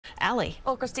Allie.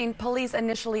 Well, Christine, police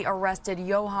initially arrested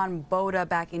Johan Boda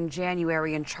back in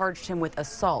January and charged him with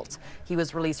assault. He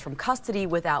was released from custody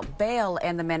without bail,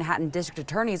 and the Manhattan District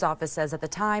Attorney's Office says at the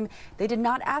time they did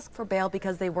not ask for bail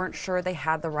because they weren't sure they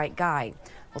had the right guy.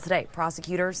 Well, today,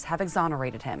 prosecutors have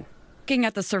exonerated him. Looking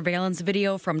at the surveillance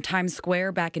video from Times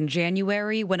Square back in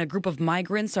January when a group of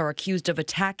migrants are accused of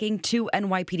attacking two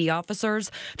NYPD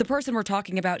officers, the person we're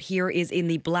talking about here is in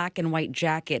the black and white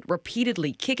jacket,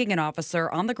 repeatedly kicking an officer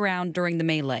on the ground during the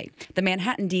melee. The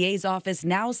Manhattan DA's office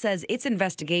now says its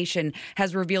investigation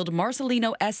has revealed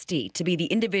Marcelino Esti to be the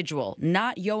individual,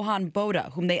 not Johan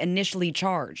Boda, whom they initially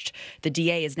charged. The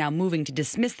DA is now moving to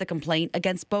dismiss the complaint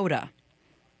against Boda.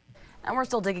 And we're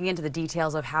still digging into the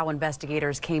details of how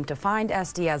investigators came to find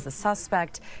Esti as the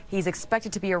suspect. He's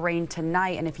expected to be arraigned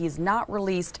tonight, and if he's not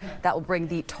released, that will bring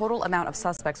the total amount of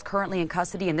suspects currently in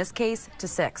custody in this case to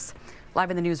 6.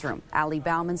 Live in the newsroom, Allie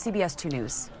Bauman, CBS 2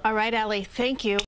 News. All right, Allie, thank you.